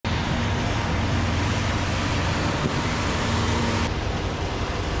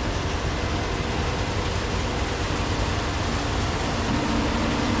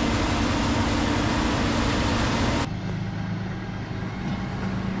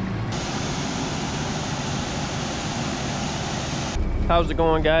How's it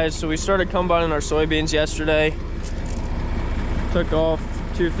going, guys? So we started combining our soybeans yesterday. Took off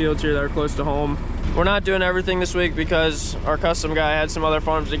 2 fields here that are close to home. We're not doing everything this week because our custom guy had some other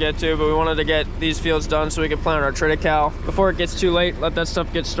farms to get to, but we wanted to get these fields done so we could plant our triticale before it gets too late. Let that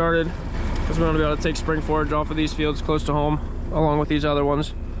stuff get started, because we want to be able to take spring forage off of these fields close to home along with these other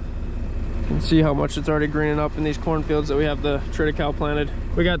ones. You can see how much it's already greening up in these cornfields that we have the triticale planted.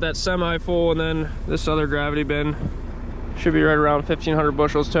 We got that semi full, and then this other gravity bin should be right around 1,500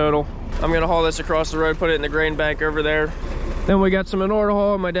 bushels total. I'm gonna haul this across the road, put it in the grain bank over there. Then we got some manure to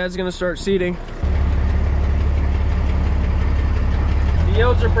haul, and my dad's gonna start seeding. The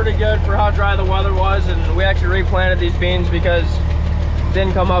yields are pretty good for how dry the weather was, and we actually replanted these beans because it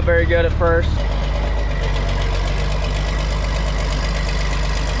didn't come up very good at first.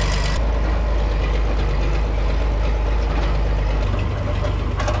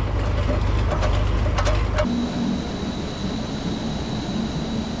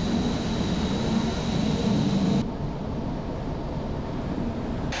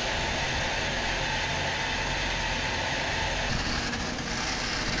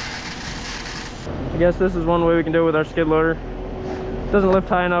 I guess this is one way we can do it with our skid loader. It doesn't lift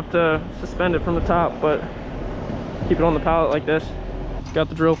high enough to suspend it from the top, but keep it on the pallet like this. Got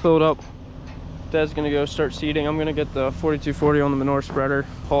the drill filled up. Dad's gonna go start seeding. I'm gonna get the 4240 on the manure spreader,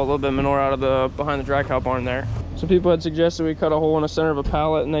 haul a little bit of manure out of the behind the dry cow barn there. Some people had suggested we cut a hole in the center of a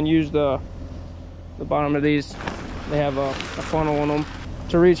pallet and then use the bottom of these. They have a funnel in them.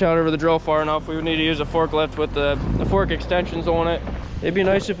 To reach out over the drill far enough, we would need to use a forklift with the fork extensions on it. It'd be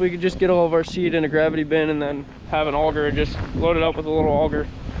nice if we could just get all of our seed in a gravity bin and then have an auger and just load it up with a little auger.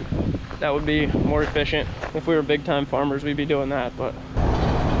 That would be more efficient. If we were big time farmers, we'd be doing that, but.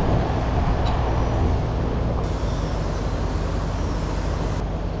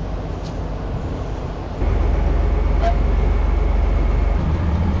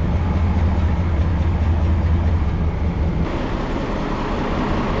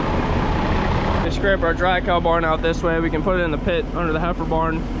 Scrape our dry cow barn out this way. We can put it in the pit under the heifer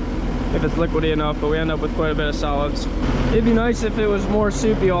barn if it's liquidy enough, but we end up with quite a bit of solids. It'd be nice if it was more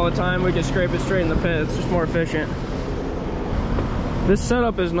soupy all the time. We could scrape it straight in the pit. It's just more efficient. This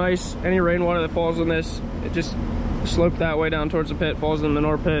setup is nice. Any rainwater that falls on this, it just slopes that way down towards the pit, falls in the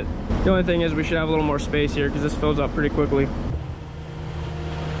manure pit. The only thing is we should have a little more space here because this fills up pretty quickly.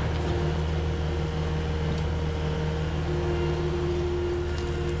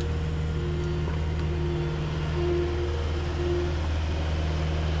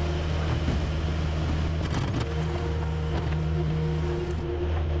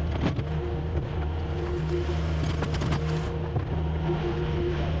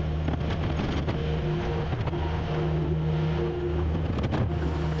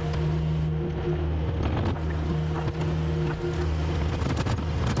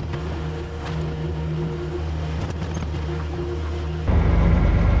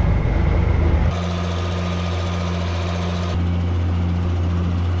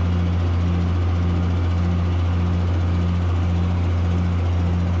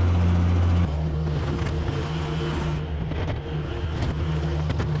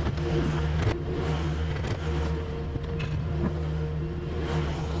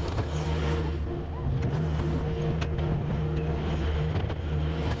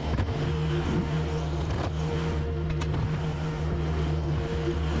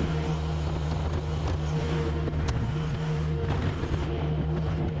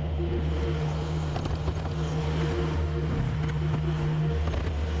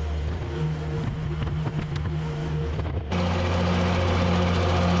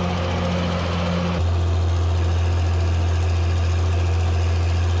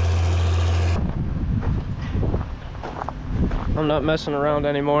 I'm not messing around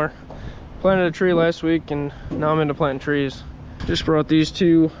anymore. Planted a tree last week and now I'm into planting trees. Just brought these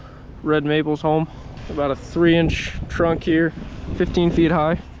 2 red maples home. About a 3-inch trunk here, 15 feet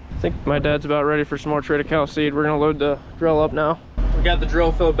high. I think my dad's about ready for some more triticale seed. We're gonna load the drill up now. We got the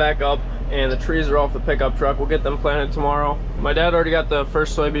drill filled back up and the trees are off the pickup truck. We'll get them planted tomorrow. My dad already got the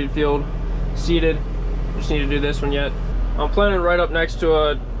first soybean field seeded. Just need to do this one yet. I'm planting right up next to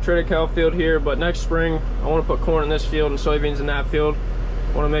a triticale field here, but next spring I want to put corn in this field and soybeans in that field.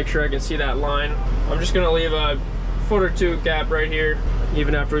 I want to make sure I can see that line. I'm just going to leave a 1 or 2 foot gap right here.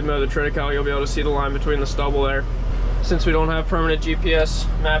 Even after we mow the triticale, you'll be able to see the line between the stubble there. Since we don't have permanent GPS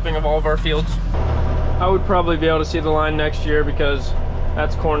mapping of all of our fields, I would probably be able to see the line next year because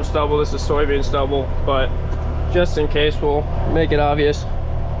that's corn stubble, this is soybean stubble, but just in case we'll make it obvious.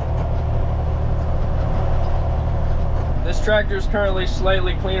 This tractor is currently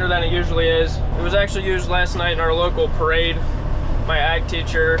slightly cleaner than it usually is. It was actually used last night in our local parade. my ag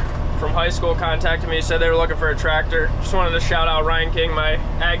teacher from high school contacted me, said they were looking for a tractor. Just wanted to shout out Ryan King, my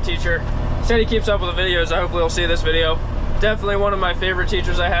ag teacher. Said he keeps up with the videos. I hopefully he'll see this video. Definitely one of my favorite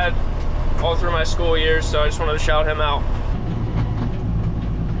teachers I had all through my school years, so I just wanted to shout him out.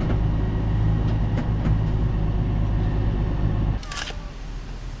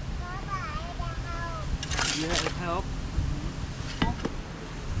 Yeah, it helped.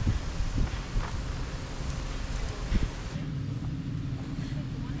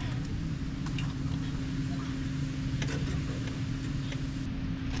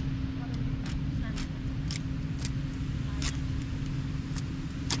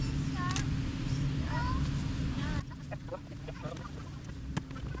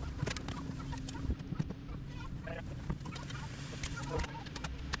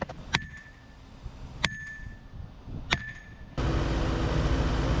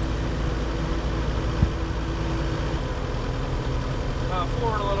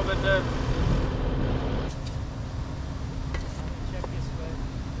 Forward a little bit there. Check this way.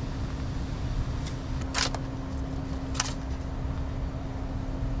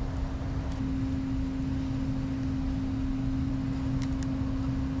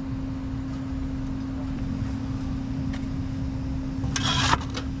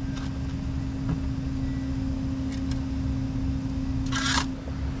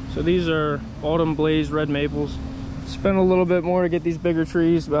 So these are Autumn Blaze red maples. Spent a little bit more to get these bigger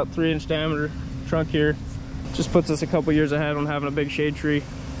trees, about 3-inch diameter trunk here. Just puts us a couple years ahead on having a big shade tree.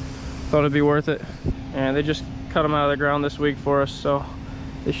 Thought it'd be worth it. And they just cut them out of the ground this week for us, so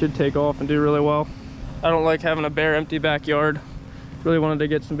they should take off and do really well. I don't like having a bare, empty backyard. Really wanted to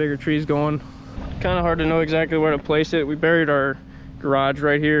get some bigger trees going. Kind of hard to know exactly where to place it. We buried our garage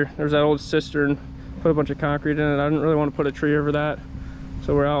right here. There's that old cistern, put a bunch of concrete in it. I didn't really want to put a tree over that,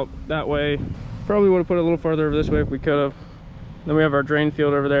 so we're out that way. Probably would have put it a little farther over this way if we could have. Then we have our drain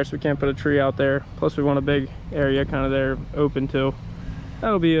field over there, so we can't put a tree out there. Plus we want a big area kind of there open too.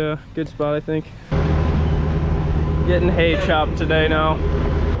 That'll be a good spot, I think. Getting hay chopped today now.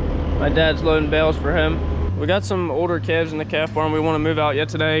 My dad's loading bales for him. We got some older calves in the calf barn we want to move out yet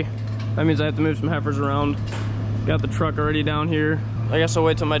today. That means I have to move some heifers around. Got the truck already down here. I guess I'll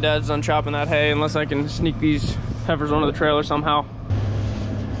wait till my dad's done chopping that hay, unless I can sneak these heifers onto the trailer somehow.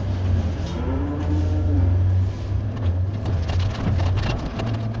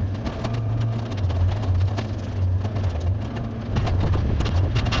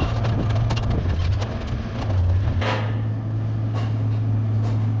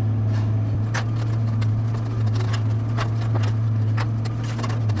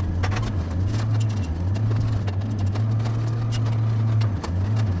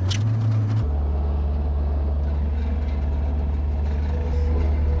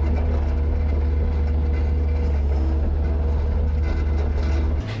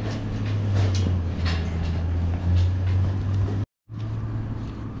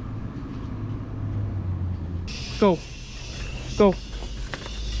 Go. Go.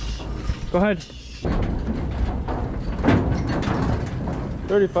 Go ahead.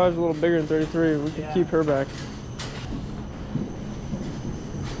 35 is a little bigger than 33. We can keep her back.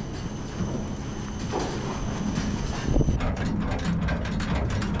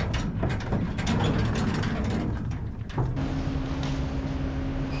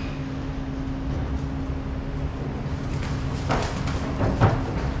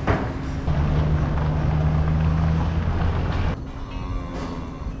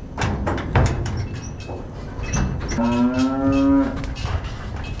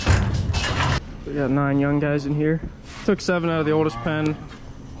 We got 9 young guys in here. Took 7 out of the oldest pen,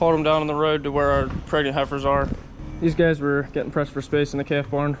 hauled them down on the road to where our pregnant heifers are. These guys were getting pressed for space in the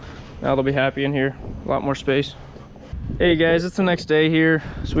calf barn. Now they'll be happy in here, a lot more space. Hey guys, it's the next day here.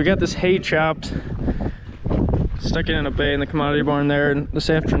 So we got this hay chopped, stuck it in a bay in the commodity barn there, and this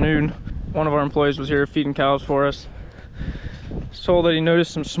afternoon, one of our employees was here feeding cows for us. Was told that he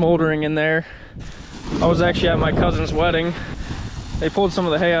noticed some smoldering in there. I was actually at my cousin's wedding. They pulled some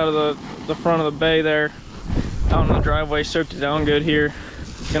of the hay out of the front of the bay there, out in the driveway, soaked it down good here.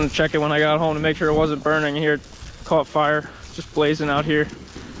 Gonna check it when I got home to make sure it wasn't burning. Here it caught fire, just blazing out here.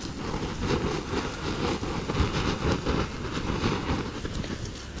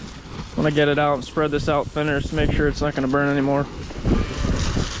 Want to get it out and spread this out thinner to make sure it's not going to burn anymore.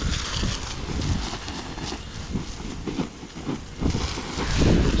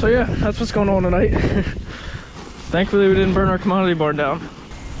 So yeah, that's what's going on tonight. Thankfully we didn't burn our commodity barn down.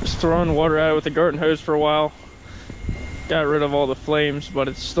 Just throwing water at it with a garden hose for a while. Got rid of all the flames, but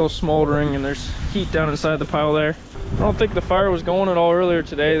it's still smoldering and there's heat down inside the pile there. I don't think the fire was going at all earlier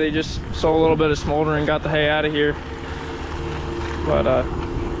today. They just saw a little bit of smoldering, got the hay out of here. But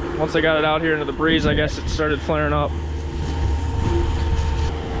once I got it out here into the breeze, I guess it started flaring up.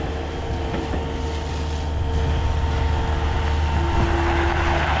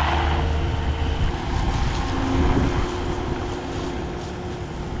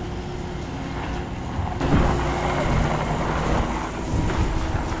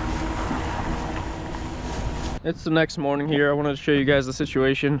 It's the next morning here. I wanted to show you guys the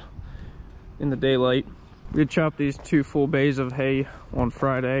situation in the daylight. We had chopped these 2 full bays of hay on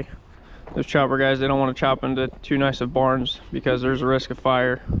Friday. Those chopper guys, they don't want to chop into too nice of barns because there's a risk of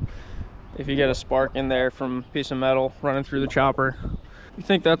fire. If you get a spark in there from a piece of metal running through the chopper. You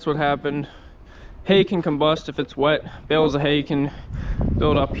think that's what happened. Hay can combust if it's wet. Bales of hay can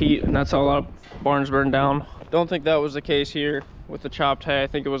build up heat, and that's how a lot of barns burn down. Don't think that was the case here with the chopped hay. I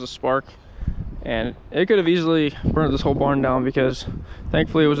think it was a spark. And it could have easily burned this whole barn down because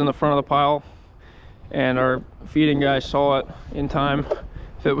thankfully it was in the front of the pile and our feeding guy saw it in time.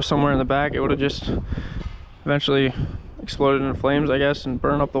 If it was somewhere in the back, it would have just eventually exploded into flames, I guess, and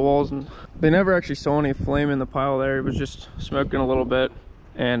burned up the walls. And they never actually saw any flame in the pile there. It was just smoking a little bit,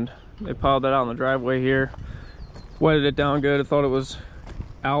 and they piled that out in the driveway here, wetted it down good. I thought it was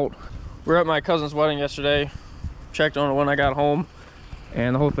out. We were at my cousin's wedding yesterday, checked on it when I got home,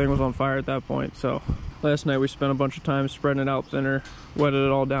 and the whole thing was on fire at that point. So last night we spent a bunch of time spreading it out thinner, wetted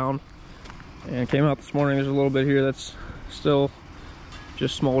it all down, and came out this morning. There's a little bit here that's still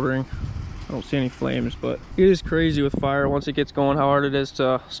just smoldering. I don't see any flames, but it is crazy with fire once it gets going how hard it is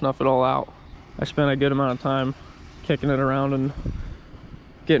to snuff it all out. I spent a good amount of time kicking it around and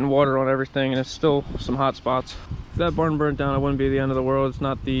getting water on everything, and it's still some hot spots. If that barn burnt down, it wouldn't be the end of the world. It's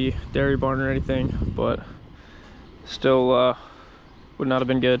not the dairy barn or anything, but still would not have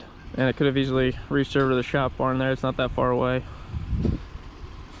been good, and it could have easily reached over to the shop barn there. It's not that far away,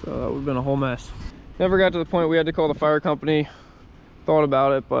 so that would have been a whole mess. Never got to the point we had to call the fire company. Thought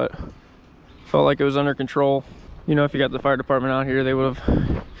about it, but felt like it was under control. You know, if you got the fire department out here, they would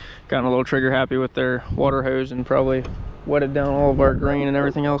have gotten a little trigger happy with their water hose and probably wetted down all of our grain and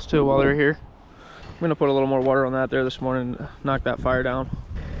everything else too while they're here. I'm gonna put a little more water on that there this morning and knock that fire down.